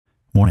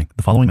Warning,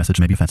 the following message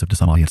may be offensive to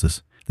some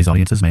audiences. These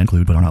audiences may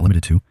include, but are not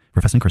limited to,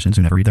 professing Christians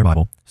who never read their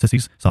Bible,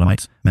 sissies,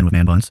 sodomites, men with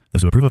man buns,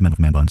 those who approve of men with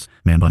man buns,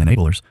 man bun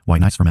enablers, white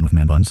knights for men with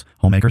man buns,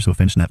 homemakers who have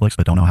finished Netflix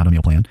but don't know how to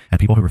meal plan, and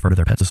people who refer to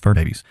their pets as fur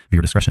babies.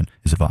 Viewer discretion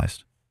is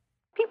advised.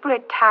 People are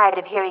tired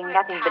of hearing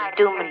nothing but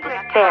doom and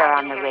despair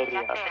on the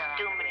radio.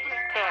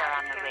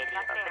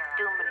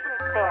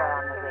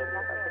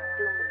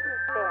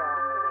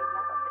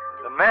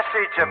 The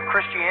message of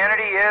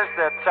Christianity is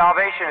that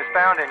salvation is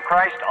found in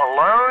Christ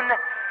alone,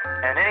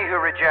 and any who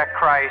reject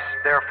Christ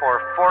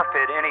therefore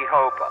forfeit any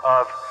hope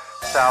of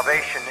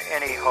salvation,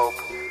 any hope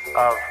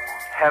of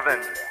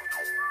heaven.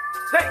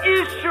 The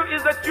issue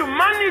is that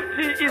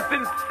humanity is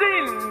in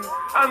sin,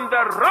 and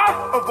the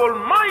wrath of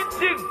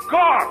Almighty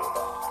God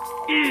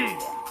is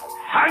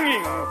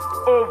hanging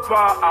over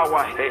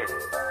our heads.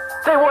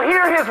 They will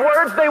hear his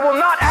words, they will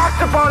not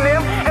act upon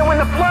them, and when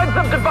the floods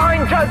of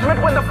divine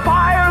judgment, when the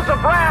fires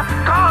of wrath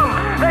come,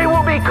 they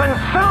will be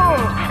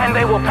consumed and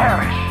they will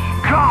perish.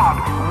 God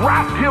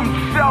wrapped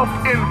himself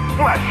in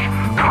flesh,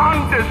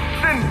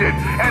 condescended,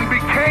 and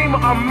became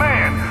a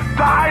man,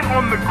 died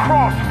on the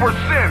cross for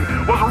sin,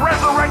 was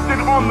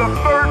resurrected on the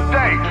third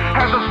day,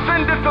 has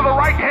ascended to the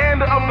right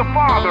hand of the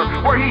Father,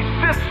 where he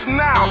sits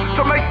now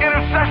to make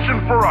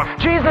intercession for us.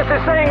 Jesus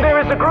is saying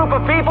there is a group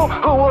of people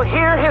who will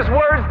hear his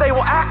words, they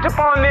will act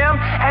upon them,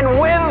 and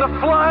when the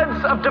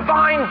floods of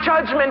divine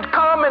judgment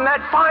come in that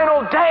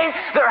final day,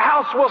 their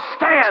house will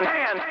stand.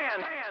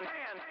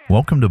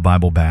 Welcome to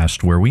Bible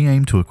Bashed, where we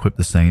aim to equip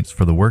the saints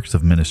for the works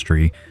of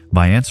ministry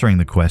by answering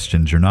the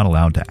questions you're not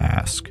allowed to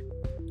ask.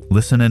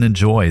 Listen and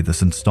enjoy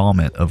this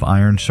installment of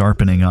Iron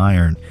Sharpening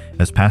Iron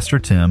as Pastor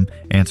Tim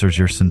answers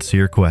your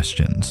sincere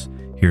questions.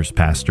 Here's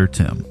Pastor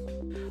Tim.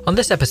 On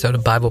this episode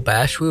of Bible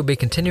Bash, we will be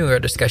continuing our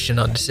discussion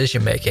on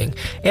decision-making,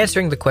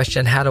 answering the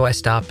question, how do I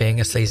stop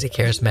being a sleazy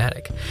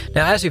charismatic?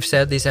 Now, as we've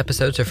said, these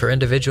episodes are for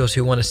individuals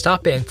who want to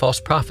stop being false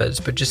prophets,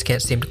 but just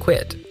can't seem to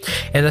quit.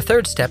 And the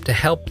third step to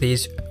help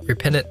these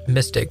repentant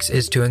mystics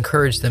is to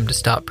encourage them to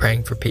stop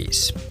praying for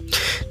peace.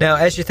 Now,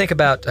 as you think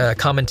about a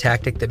common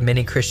tactic that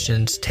many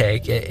Christians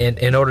take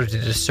in order to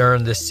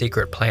discern this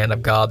secret plan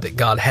of God that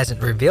God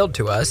hasn't revealed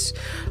to us,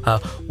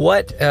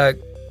 what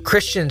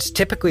Christians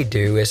typically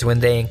do is when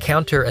they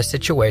encounter a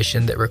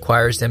situation that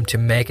requires them to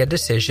make a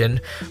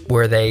decision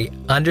where they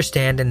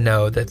understand and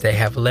know that they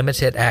have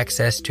limited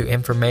access to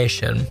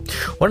information,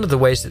 one of the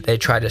ways that they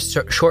try to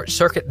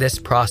short-circuit this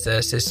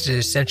process is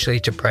essentially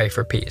to pray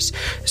for peace.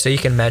 So you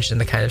can imagine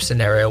the kind of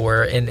scenario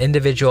where an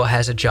individual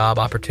has a job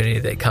opportunity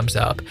that comes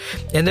up,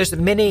 and there's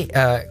many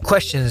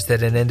questions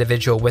that an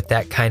individual with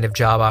that kind of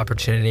job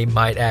opportunity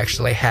might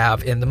actually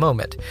have in the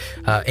moment.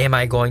 Am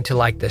I going to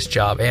like this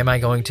job? Am I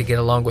going to get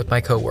along with my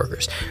coworkers?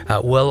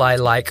 Will I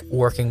like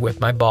working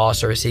with my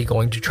boss, or is he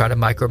going to try to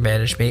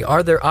micromanage me?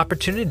 Are there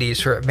opportunities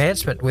for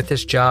advancement with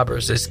this job, or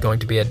is this going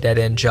to be a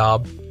dead-end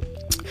job?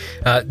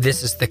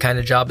 This is the kind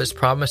of job that's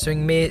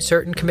promising me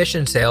certain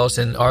commission sales,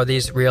 and are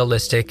these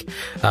realistic?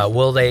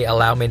 Will they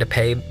allow me to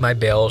pay my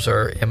bills,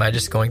 or am I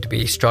just going to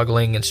be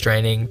struggling and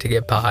straining to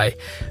get by?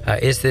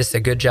 Is this a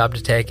good job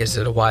to take? Is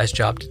it a wise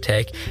job to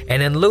take?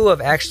 And in lieu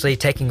of actually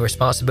taking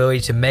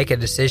responsibility to make a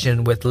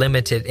decision with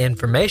limited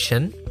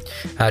information,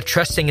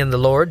 trusting in the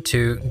Lord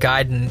to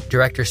guide and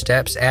direct your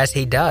steps as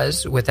he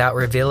does without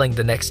revealing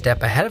the next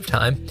step ahead of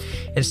time,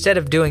 instead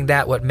of doing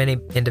that, what many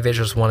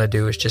individuals want to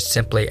do is just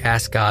simply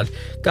ask God,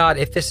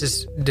 if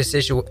this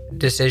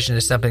decision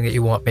is something that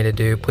you want me to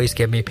do, please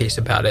give me peace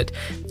about it.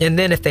 And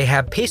then if they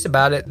have peace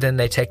about it, then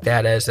they take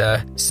that as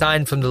a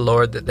sign from the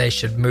Lord that they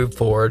should move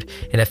forward.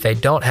 And if they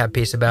don't have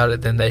peace about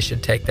it, then they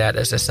should take that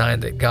as a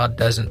sign that God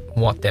doesn't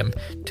want them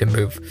to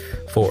move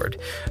forward.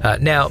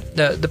 Now,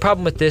 the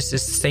problem with this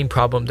is the same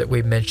problem that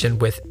we've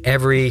mentioned with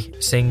every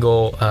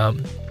single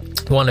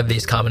one of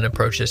these common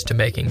approaches to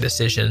making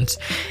decisions.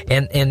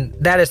 And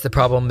that is the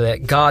problem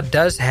that God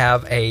does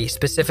have a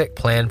specific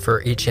plan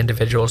for each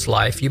individual's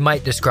life. You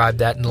might describe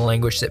that in the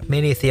language that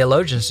many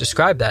theologians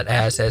describe that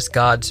as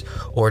God's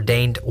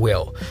ordained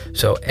will.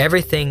 So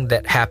everything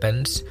that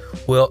happens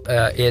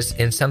is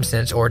in some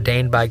sense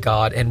ordained by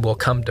God and will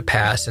come to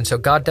pass. And so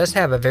God does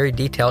have a very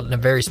detailed and a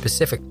very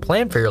specific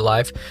plan for your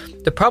life.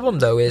 The problem,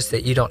 though, is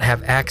that you don't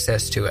have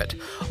access to it.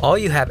 All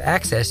you have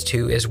access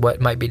to is what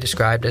might be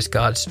described as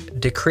God's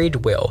decreed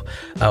will,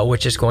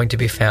 which is going to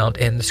be found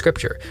in the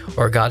Scripture,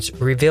 or God's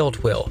revealed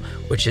will,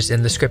 which is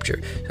in the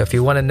Scripture. So if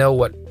you want to know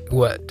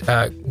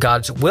what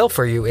God's will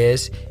for you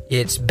is,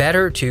 it's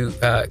better to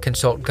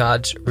consult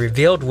God's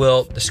revealed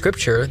will, the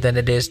Scripture, than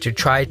it is to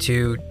try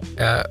to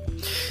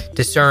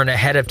discern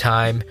ahead of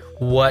time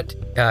what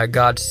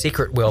God's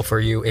secret will for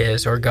you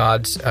is, or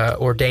God's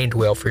ordained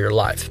will for your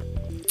life.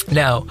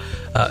 Now,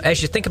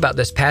 as you think about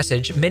this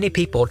passage, many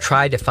people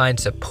try to find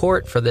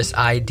support for this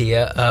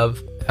idea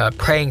of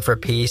praying for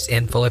peace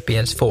in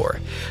Philippians 4.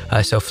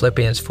 So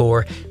Philippians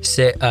 4,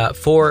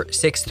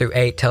 6 through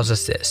 8 tells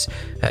us this.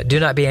 Do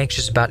not be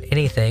anxious about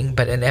anything,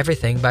 but in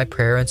everything by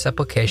prayer and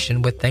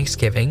supplication with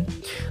thanksgiving,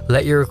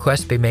 let your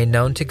requests be made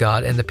known to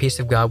God, and the peace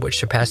of God, which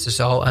surpasses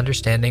all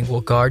understanding,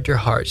 will guard your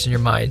hearts and your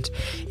minds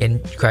in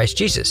Christ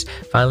Jesus.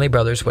 Finally,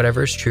 brothers,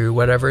 whatever is true,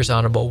 whatever is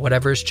honorable,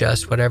 whatever is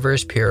just, whatever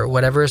is pure,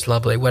 whatever is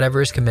lovely,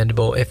 whatever is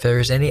commendable, if there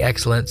is any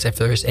excellence, if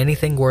there is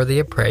anything worthy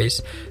of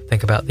praise,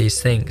 think about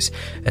these things.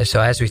 And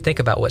so as we think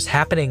about what's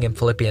happening in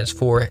Philippians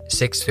 4,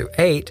 6 through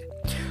 8,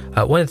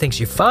 one of the things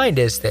you find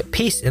is that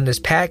peace in this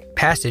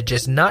passage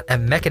is not a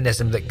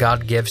mechanism that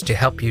God gives to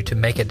help you to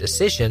make a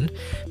decision.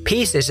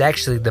 Peace is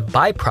actually the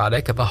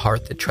byproduct of a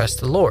heart that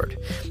trusts the Lord.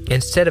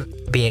 Instead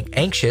of being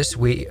anxious,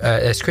 we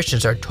as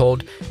Christians are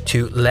told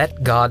to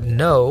let God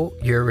know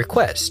your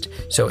request.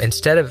 So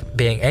instead of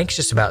being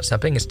anxious about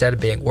something, instead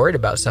of being worried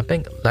about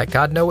something, let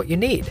God know what you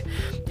need.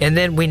 And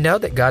then we know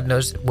that God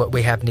knows what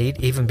we have need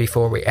even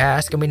before we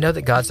ask, and we know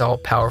that God's all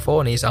powerful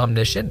and He's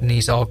omniscient and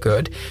He's all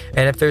good.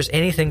 And if there's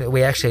anything that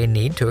we actually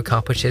need to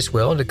accomplish His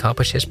will and to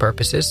accomplish His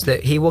purposes,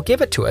 that He will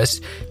give it to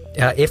us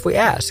if we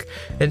ask.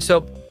 And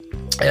so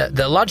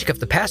the logic of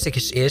the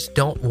passage is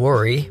don't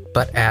worry,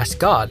 but ask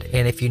God.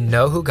 And if you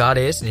know who God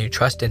is and you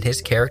trust in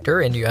His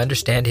character and you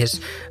understand His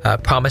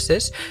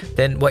promises,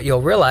 then what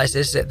you'll realize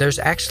is that there's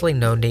actually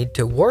no need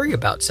to worry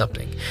about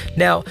something.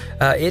 Now,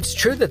 it's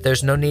true that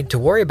there's no need to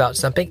worry about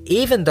something,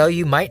 even though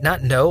you might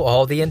not know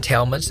all the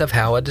entailments of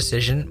how a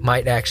decision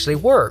might actually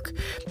work.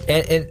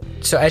 And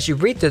so as you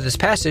read through this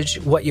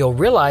passage, what you'll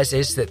realize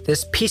is that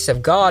this peace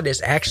of God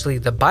is actually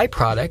the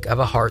byproduct of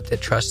a heart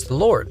that trusts the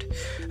Lord.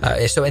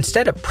 So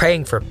instead of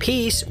praying for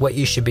peace, what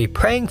you should be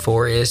praying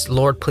for is,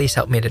 Lord, please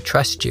help me to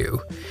trust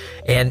you.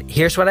 And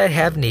here's what I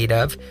have need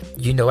of.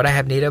 You know what I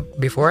have need of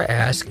before I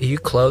ask. You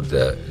clothe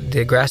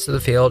the grass of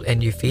the field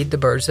and you feed the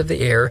birds of the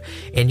air,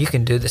 and you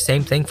can do the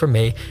same thing for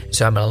me.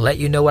 So I'm going to let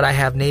you know what I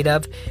have need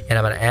of, and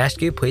I'm going to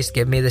ask you, please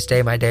give me this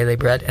day my daily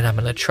bread, and I'm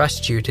going to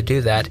trust you to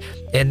do that.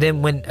 And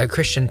then when a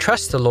Christian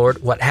trusts the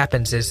Lord, what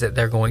happens is that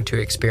they're going to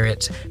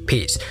experience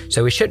peace.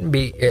 So we shouldn't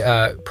be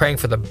praying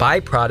for the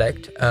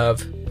byproduct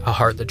of a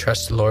heart that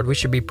trusts the Lord. We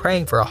should be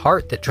praying for a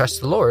heart that trusts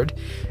the Lord.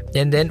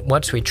 And then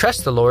once we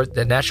trust the Lord,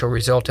 the natural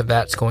result of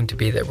that's going to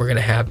be that we're going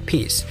to have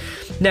peace.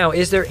 Now,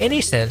 is there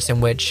any sense in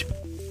which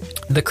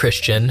the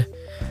Christian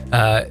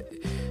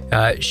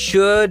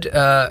should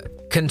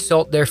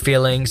consult their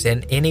feelings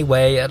in any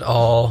way at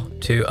all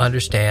to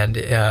understand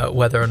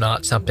whether or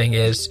not something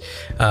is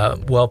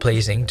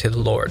well-pleasing to the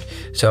Lord?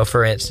 So,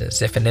 for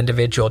instance, if an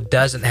individual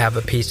doesn't have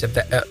a peace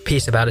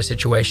about a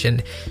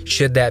situation,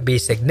 should that be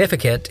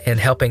significant in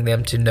helping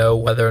them to know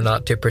whether or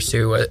not to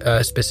pursue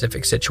a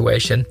specific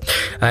situation?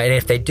 And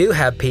if they do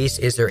have peace,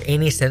 is there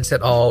any sense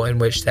at all in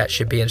which that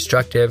should be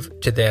instructive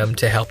to them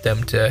to help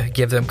them to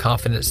give them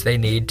confidence they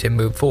need to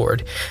move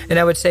forward? And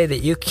I would say that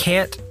you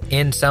can't,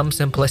 in some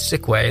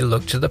simplistic way,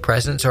 look to the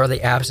presence or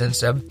the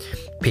absence of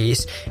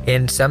peace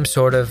in some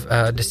sort of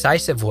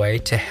decisive way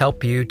to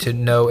help you to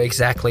know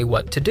exactly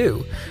what to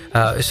do.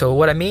 So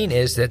what I mean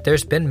is that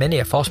there's been many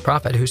a false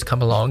prophet who's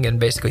come along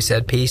and basically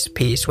said peace,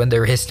 peace, when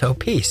there is no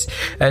peace.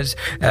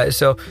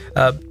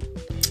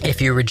 If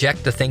you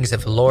reject the things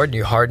of the Lord and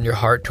you harden your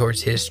heart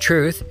towards His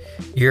truth,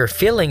 your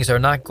feelings are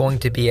not going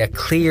to be a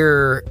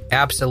clear,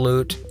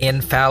 absolute,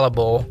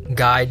 infallible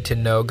guide to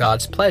know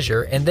God's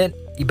pleasure.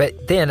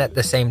 But then at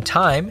the same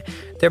time,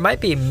 there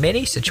might be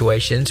many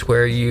situations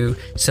where you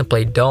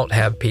simply don't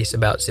have peace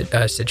about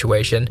a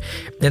situation,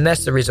 and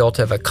that's the result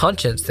of a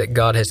conscience that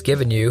God has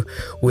given you,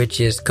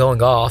 which is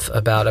going off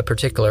about a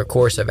particular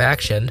course of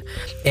action.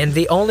 And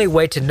the only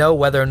way to know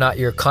whether or not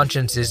your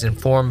conscience is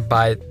informed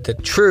by the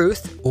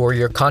truth or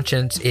your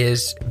conscience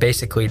is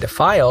basically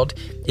defiled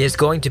is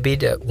going to be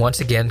to once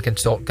again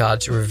consult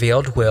God's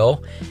revealed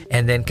will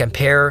and then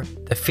compare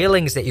the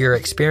feelings that you're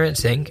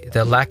experiencing,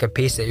 the lack of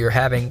peace that you're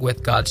having,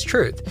 with God's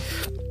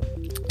truth.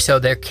 So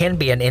there can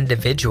be an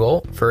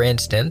individual, for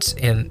instance,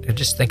 and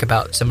just think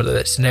about some of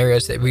the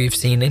scenarios that we've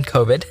seen in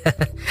COVID.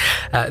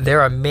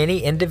 There are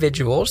many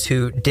individuals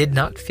who did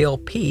not feel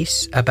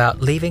peace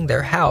about leaving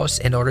their house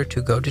in order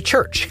to go to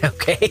church,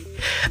 okay?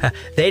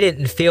 They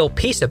didn't feel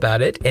peace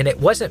about it, and it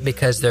wasn't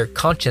because their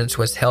conscience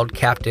was held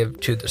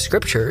captive to the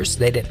scriptures.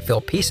 They didn't feel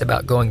peace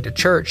about going to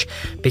church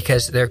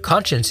because their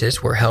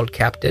consciences were held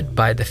captive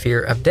by the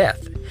fear of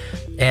death.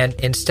 And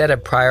instead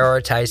of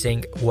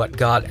prioritizing what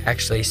God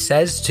actually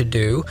says to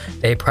do,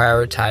 they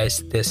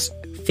prioritize this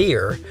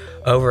fear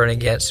over and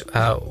against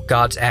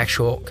God's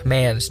actual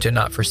commands to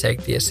not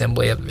forsake the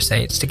assembly of the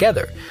saints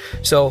together.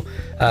 So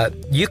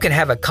you can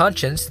have a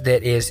conscience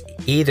that is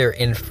either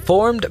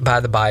informed by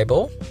the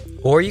Bible,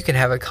 or you can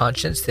have a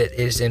conscience that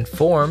is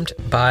informed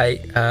by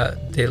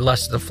the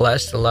lust of the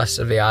flesh, the lust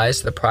of the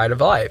eyes, the pride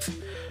of life.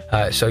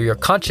 So your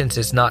conscience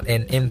is not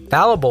an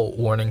infallible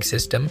warning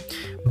system,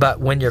 but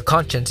when your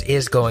conscience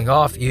is going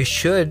off, you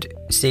should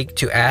seek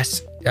to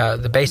ask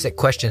the basic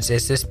questions: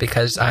 is this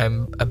because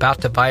I'm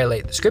about to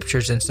violate the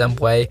scriptures in some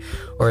way,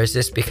 or is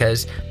this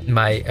because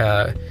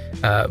my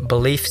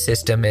belief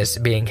system is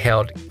being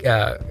held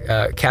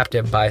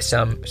captive by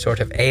some sort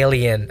of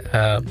alien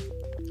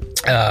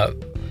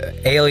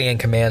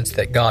commands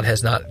that God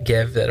has not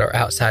give, that are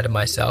outside of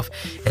myself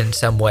in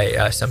some way,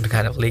 some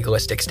kind of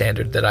legalistic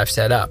standard that I've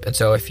set up. And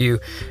so if you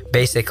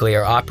basically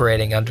are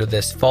operating under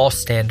this false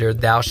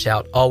standard, thou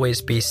shalt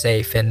always be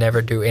safe and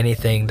never do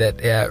anything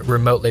that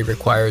remotely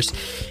requires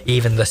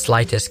even the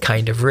slightest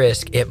kind of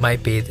risk, it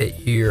might be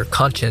that your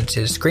conscience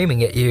is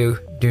screaming at you,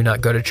 do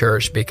not go to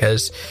church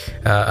because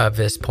of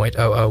this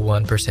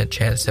 0.001%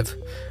 chance of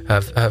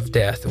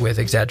death with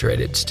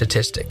exaggerated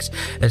statistics.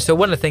 And so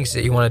one of the things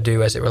that you want to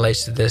do as it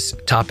relates to this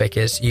topic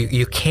is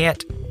you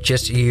can't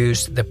just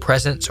use the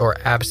presence or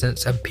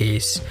absence of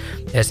peace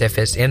as if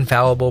it's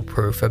infallible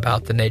proof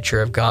about the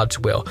nature of God's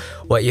will.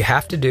 What you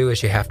have to do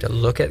is you have to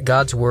look at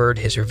God's word,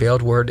 his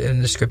revealed word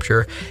in the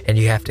scripture, and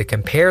you have to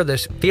compare the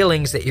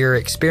feelings that you're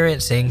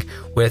experiencing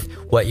with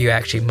what you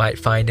actually might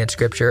find in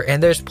scripture.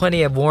 And there's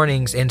plenty of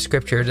warnings in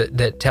scripture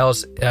that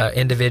tells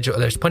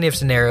there's plenty of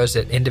scenarios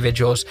that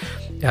individuals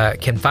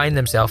can find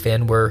themselves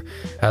in where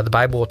the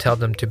Bible will tell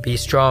them to be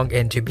strong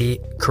and to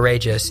be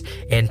courageous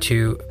and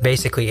to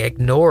basically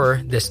ignore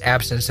this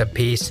absence of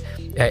peace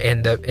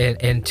and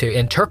to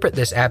interpret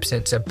this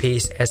absence of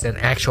peace as an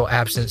actual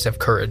absence of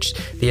courage.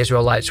 The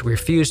Israelites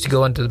refused to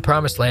go into the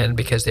promised land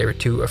because they were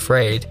too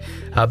afraid,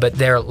 but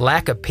their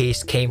lack of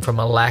peace came from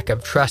a lack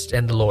of trust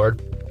in the Lord.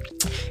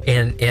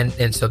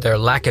 And so their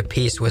lack of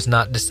peace was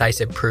not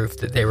decisive proof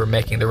that they were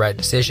making the right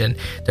decision.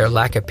 Their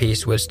lack of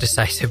peace was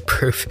decisive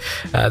proof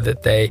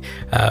that they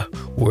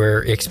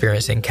were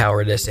experiencing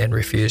cowardice and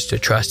refused to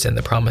trust in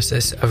the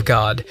promises of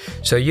God.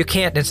 So you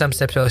can't, in some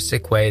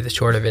simplistic way, the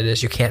short of it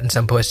is you can't in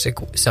some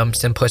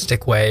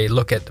simplistic way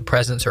look at the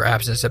presence or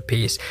absence of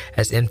peace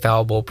as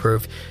infallible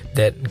proof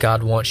that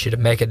God wants you to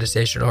make a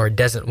decision or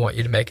doesn't want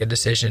you to make a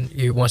decision.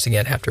 You once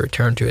again have to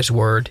return to his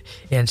word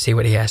and see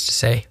what he has to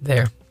say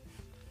there.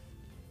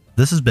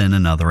 This has been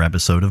another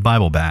episode of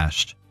Bible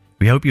Bashed.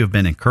 We hope you have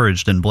been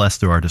encouraged and blessed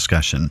through our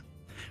discussion.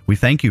 We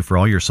thank you for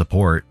all your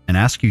support and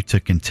ask you to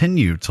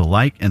continue to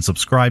like and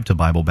subscribe to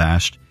Bible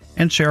Bashed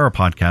and share our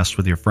podcast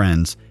with your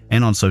friends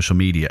and on social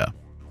media.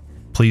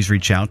 Please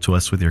reach out to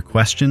us with your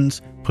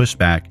questions,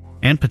 pushback,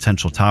 and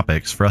potential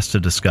topics for us to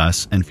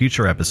discuss in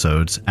future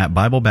episodes at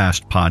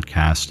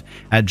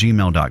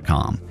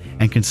BibleBashedPodcast@gmail.com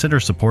and consider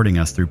supporting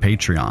us through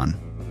Patreon.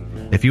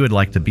 If you would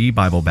like to be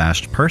Bible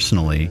Bashed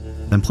personally,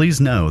 then please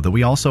know that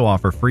we also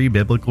offer free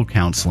biblical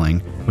counseling,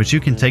 which you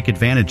can take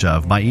advantage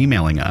of by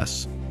emailing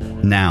us.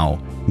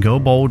 Now, go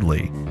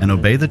boldly and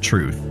obey the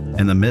truth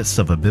in the midst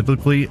of a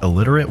biblically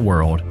illiterate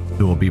world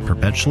who will be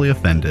perpetually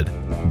offended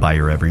by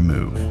your every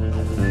move.